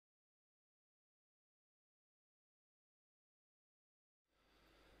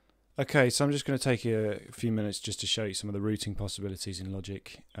Okay, so I'm just going to take a few minutes just to show you some of the routing possibilities in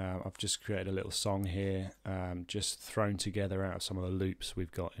Logic. I've just created a little song here, just thrown together out of some of the loops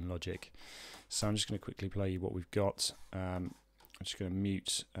we've got in Logic. So I'm just going to quickly play you what we've got. I'm just going to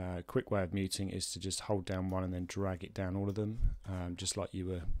mute. A quick way of muting is to just hold down one and then drag it down all of them, just like you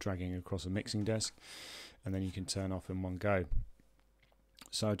were dragging across a mixing desk, and then you can turn off in one go.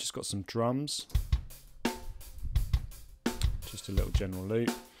 So I've just got some drums, just a little general loop.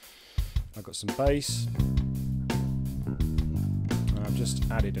 I've got some bass, and I've just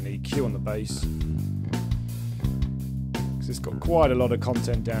added an EQ on the bass because it's got quite a lot of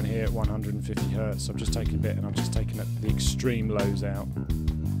content down here at 150 Hz. So I've just taken a bit and I've just taken the extreme lows out.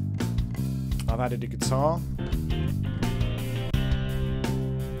 I've added a guitar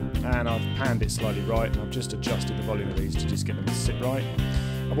and I've panned it slightly right, and I've just adjusted the volume of these to just get them to sit right.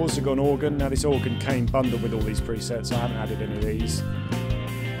 I've also got an organ. Now this organ came bundled with all these presets, so I haven't added any of these.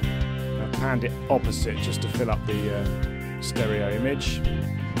 Panned it opposite just to fill up the stereo image.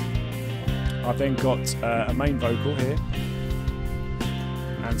 I've then got a main vocal here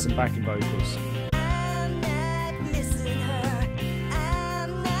and some backing vocals. I'm not missing her.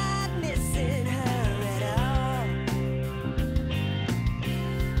 I'm not missing her at all.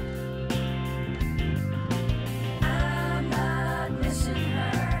 I'm not missing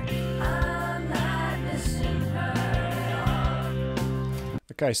her. I'm not missing her at all.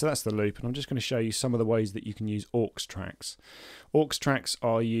 Okay, so that's the loop, and I'm just going to show you some of the ways that you can use aux tracks. Aux tracks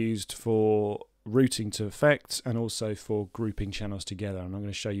are used for routing to effects and also for grouping channels together, and I'm going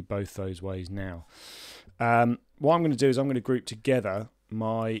to show you both those ways now. What I'm going to do is I'm going to group together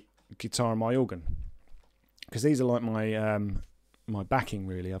my guitar and my organ, because these are like my backing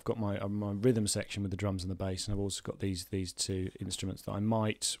really. I've got my rhythm section with the drums and the bass, and I've also got these two instruments that I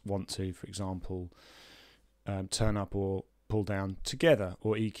might want to, for example, turn up or pull down together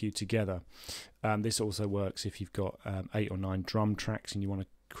or EQ together. This also works if you've got 8 or 9 drum tracks and you want to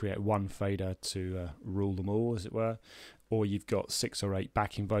create one fader to rule them all, as it were, or you've got 6 or 8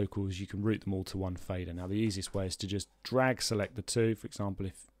 backing vocals, you can route them all to one fader. Now the easiest way is to just drag select the two. For example,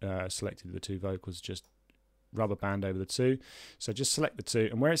 if selected the 2 vocals, just rubber band over the 2. So just select the 2,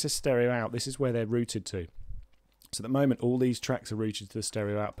 and where it says stereo out, this is where they're routed to. So at the moment all these tracks are routed to the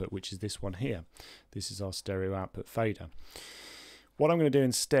stereo output, which is this one here. This is our stereo output fader. What I'm going to do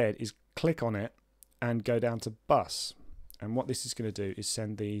instead is click on it and go down to bus, and what this is going to do is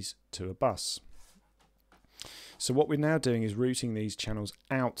send these to a bus. So what we're now doing is routing these channels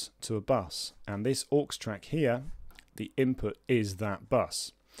out to a bus, and this aux track here, the input is that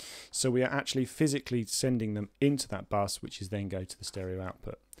bus. So we are actually physically sending them into that bus, which is then go to the stereo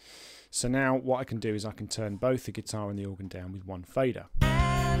output. So now what I can do is I can turn both the guitar and the organ down with one fader.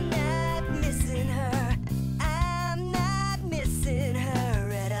 I'm not missing her. I'm not missing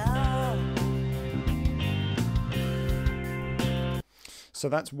her at all. So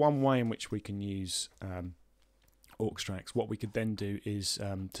that's one way in which we can use aux tracks. What we could then do is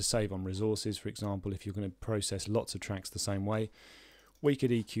to save on resources. For example, if you're going to process lots of tracks the same way, we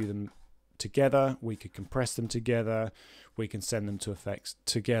could EQ them together, we could compress them together, we can send them to effects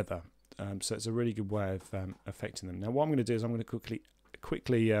together. So it's a really good way of affecting them. Now what I'm going to do is I'm going to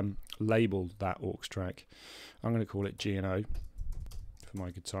quickly label that aux track. I'm going to call it G&O for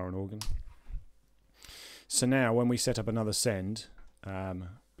my guitar and organ. So now when we set up another send,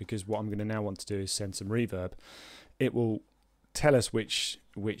 because what I'm going to now want to do is send some reverb, it will tell us which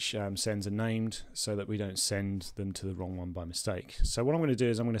sends are named so that we don't send them to the wrong one by mistake. So what I'm going to do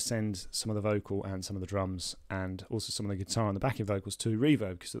is I'm going to send some of the vocal and some of the drums and also some of the guitar and the backing vocals to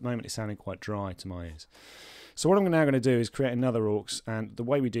reverb, because at the moment it's sounding quite dry to my ears. So what I'm now going to do is create another aux, and the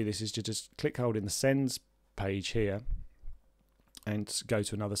way we do this is to just click hold in the sends page here and go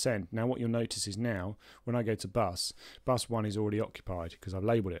to another send. Now what you'll notice is now when I go to bus 1 is already occupied because I've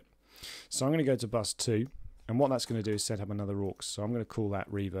labelled it. So I'm going to go to bus 2, and what that's going to do is set up another aux. So I'm going to call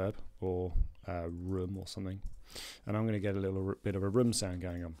that reverb or room or something, and I'm going to get a little bit of a room sound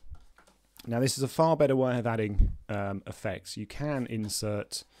going on. Now this is a far better way of adding effects. You can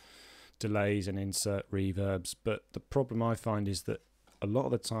insert delays and insert reverbs, but the problem I find is that a lot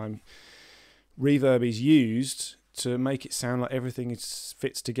of the time reverb is used to make it sound like everything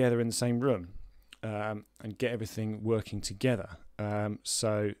fits together in the same room and get everything working together.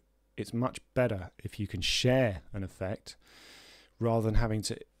 So it's much better if you can share an effect rather than having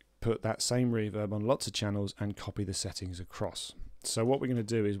to put that same reverb on lots of channels and copy the settings across. So what we're going to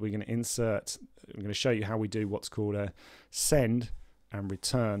do is we're going to insert, I'm going to show you how we do what's called a send and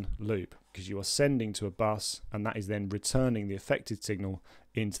return loop, because you are sending to a bus and that is then returning the affected signal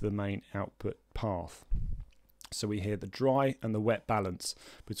into the main output path. So we hear the dry and the wet balance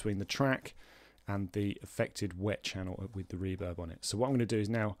between the track and the affected wet channel with the reverb on it. So what I'm going to do is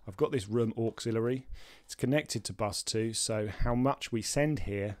now I've got this room auxiliary. It's connected to bus 2, so how much we send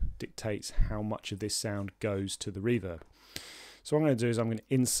here dictates how much of this sound goes to the reverb. So what I'm going to do is I'm going to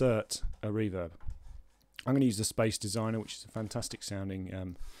insert a reverb. I'm going to use the Space Designer, which is a fantastic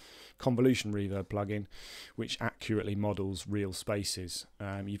sounding convolution reverb plugin, which accurately models real spaces.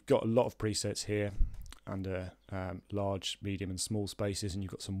 You've got a lot of presets here under large, medium and small spaces, and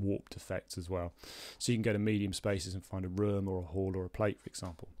you've got some warped effects as well. So you can go to medium spaces and find a room or a hall or a plate, for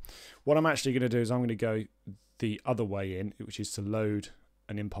example. What I'm actually going to do is I'm going to go the other way in, which is to load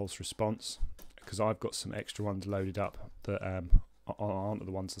an impulse response, because I've got some extra ones loaded up that aren't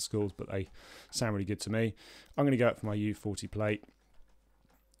the ones the schools, but they sound really good to me. I'm going to go up for my U40 plate,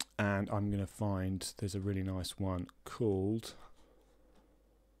 and I'm going to find, there's a really nice one called,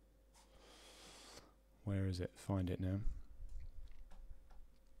 where is it? Find it now.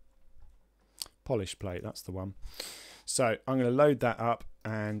 Polish plate, that's the one. So I'm going to load that up,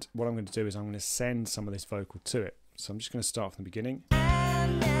 and what I'm going to do is I'm going to send some of this vocal to it. So I'm just going to start from the beginning.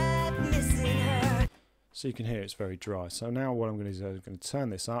 So you can hear it's very dry. So now what I'm going to do is I'm going to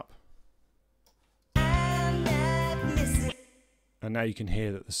turn this up. And now you can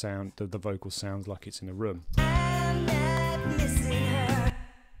hear that the sound, the vocal sounds like it's in a room.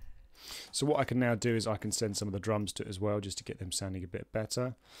 So what I can now do is I can send some of the drums to it as well, just to get them sounding a bit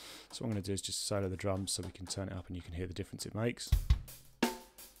better. So what I'm going to do is just solo the drums so we can turn it up and you can hear the difference it makes.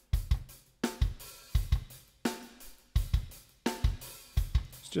 It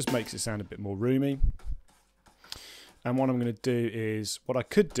just makes it sound a bit more roomy. And what I'm going to do is, what I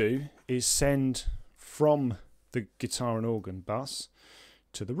could do is send from the guitar and organ bus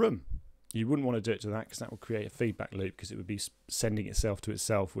to the room. You wouldn't want to do it to that, because that would create a feedback loop, because it would be sending itself to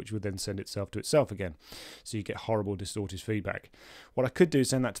itself, which would then send itself to itself again. So you get horrible distorted feedback. What I could do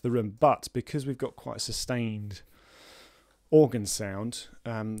is send that to the room, but because we've got quite a sustained organ sound,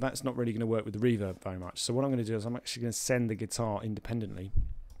 that's not really going to work with the reverb very much. So what I'm going to do is I'm actually going to send the guitar independently.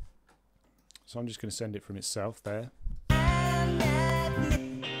 So I'm just going to send it from itself there.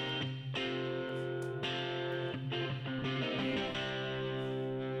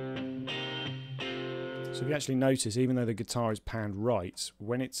 So if you actually notice, even though the guitar is panned right,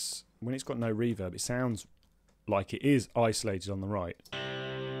 when it's got no reverb, it sounds like it is isolated on the right.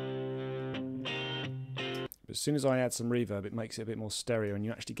 But as soon as I add some reverb, it makes it a bit more stereo, and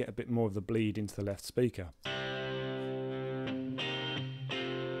you actually get a bit more of the bleed into the left speaker.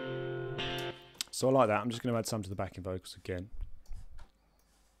 So I like that. I'm just going to add some to the backing vocals again.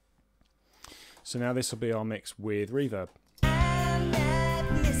 So now this will be our mix with reverb.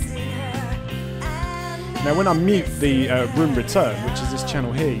 Now when I mute the room return, which is this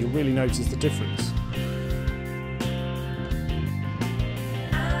channel here, you'll really notice the difference.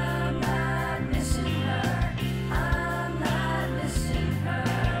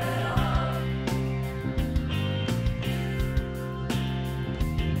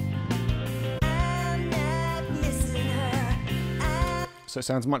 So it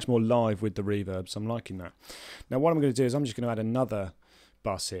sounds much more live with the reverb, so I'm liking that. Now what I'm going to do is I'm just going to add another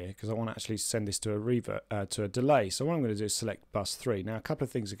bus here, because I want to actually send this to a reverb, to a delay. So what I'm going to do is select bus 3. Now a couple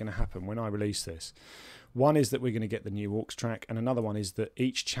of things are going to happen when I release this. One is that we're going to get the new aux track, and another one is that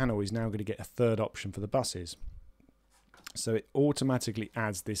each channel is now going to get a third option for the buses. So it automatically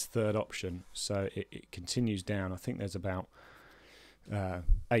adds this third option, so it continues down. I think there's about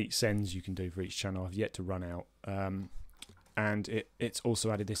 8 sends you can do for each channel. I've yet to run out. And it's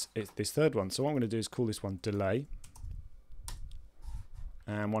also added this third one. So what I'm going to do is call this one delay,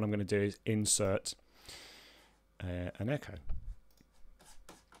 and what I'm going to do is insert an echo,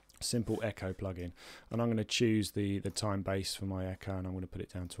 simple echo plugin, and I'm going to choose the time base for my echo, and I'm going to put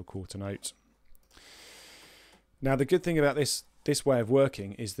it down to a quarter note. Now the good thing about this way of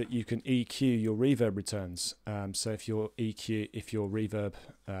working is that you can EQ your reverb returns. So if your reverb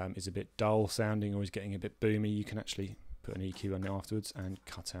is a bit dull sounding or is getting a bit boomy, you can actually put an EQ on it afterwards and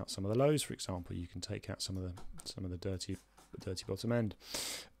cut out some of the lows. For example, you can take out some of the dirty bottom end.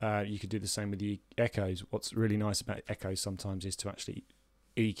 You could do the same with the echoes. What's really nice about echoes sometimes is to actually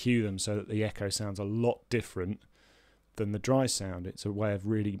EQ them so that the echo sounds a lot different than the dry sound. It's a way of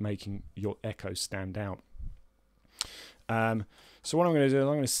really making your echo stand out. So what I'm going to do is I'm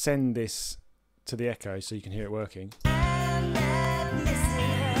going to send this to the echo so you can hear it working.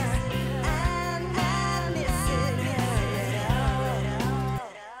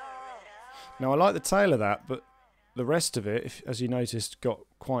 Now I like the tail of that, but the rest of it, as you noticed, got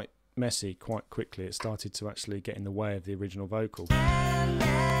quite messy quite quickly. It started to actually get in the way of the original vocal.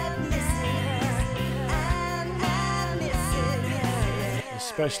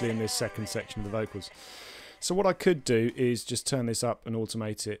 especially in this second section of the vocals. So what I could do is just turn this up and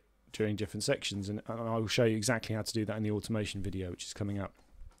automate it during different sections, and I will show you exactly how to do that in the automation video, which is coming up.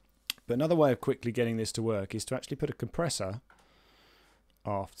 But another way of quickly getting this to work is to actually put a compressor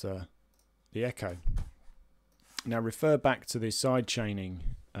after the echo. Now refer back to the side chaining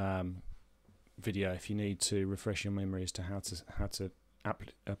video if you need to refresh your memory as to how to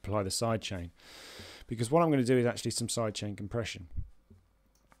apply the side chain, because what I'm going to do is actually some side chain compression.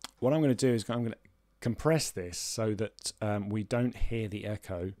 What I'm going to do is I'm going to compress this so that we don't hear the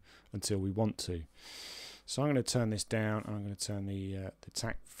echo until we want to. So I'm going to turn this down, and I'm going to turn the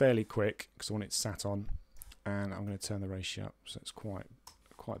tack fairly quick because I want it sat on, and I'm going to turn the ratio up so it's quite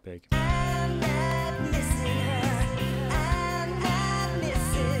big. I'm not missing her. I'm not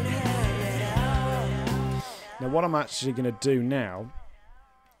missing her at all. Now what I'm actually going to do now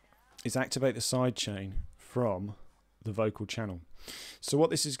is activate the side chain from the vocal channel. So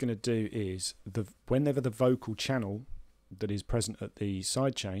what this is going to do is whenever the vocal channel that is present at the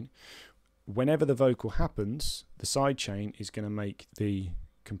side chain, whenever the vocal happens, the side chain is going to make the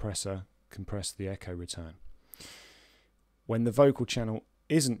compressor compress the echo return. When the vocal channel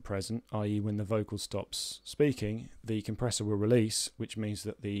isn't present, i.e. when the vocal stops speaking, the compressor will release, which means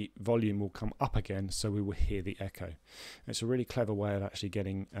that the volume will come up again, so we will hear the echo. It's a really clever way of actually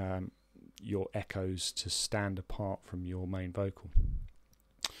getting your echoes to stand apart from your main vocal.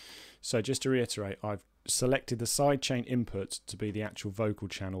 So just to reiterate, I've selected the side chain input to be the actual vocal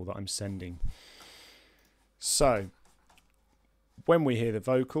channel that I'm sending. So when we hear the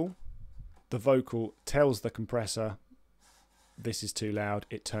vocal tells the compressor this is too loud,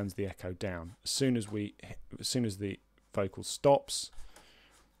 it turns the echo down. As soon as the vocal stops,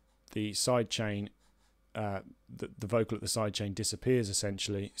 the side chain the vocal at the side chain disappears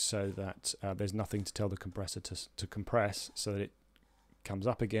essentially, so that there's nothing to tell the compressor to compress, so that it comes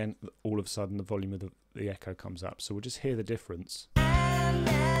up again. All of a sudden the volume of the echo comes up. So we'll just hear the difference. I'm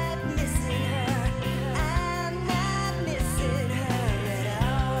not missing her. I'm not missing her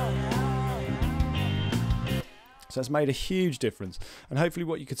at all. So it's made a huge difference, and hopefully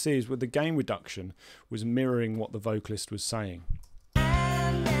what you could see is with the gain reduction was mirroring what the vocalist was saying.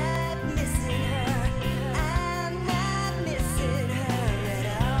 I'm not missing her. I'm not missing her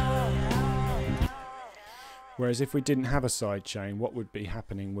at all. Whereas if we didn't have a side chain, what would be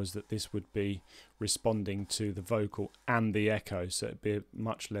happening was that this would be responding to the vocal and the echo, so it'd be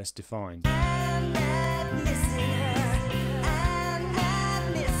much less defined. I'm not missing her. I'm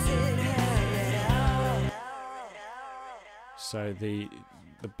not missing her at all. So the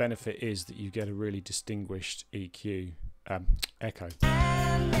benefit is that you get a really distinguished EQ echo.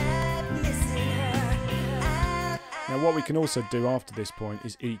 I'm not missing her. Now what we can also do after this point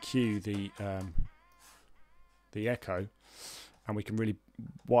is EQ the echo, and we can really,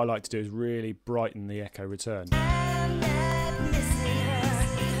 what I like to do is really brighten the echo return. I'm not missing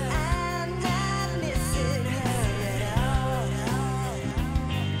her. I'm not missing her at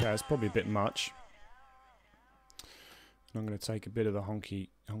all. Okay, it's probably a bit much. And I'm going to take a bit of the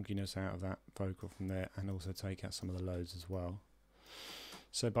honkiness out of that vocal from there, and also take out some of the lows as well.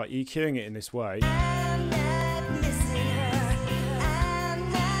 So by EQing it in this way, I'm not missing her.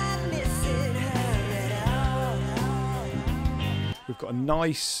 I'm not missing her at all. we've got a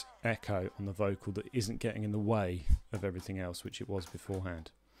nice echo on the vocal that isn't getting in the way of everything else, which it was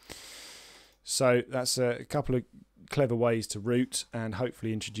beforehand. So that's a couple of clever ways to route, and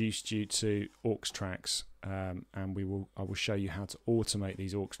hopefully introduced you to aux tracks, and I will show you how to automate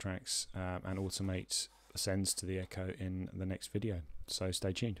these aux tracks and automate sends to the echo in the next video. So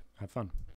stay tuned, have fun.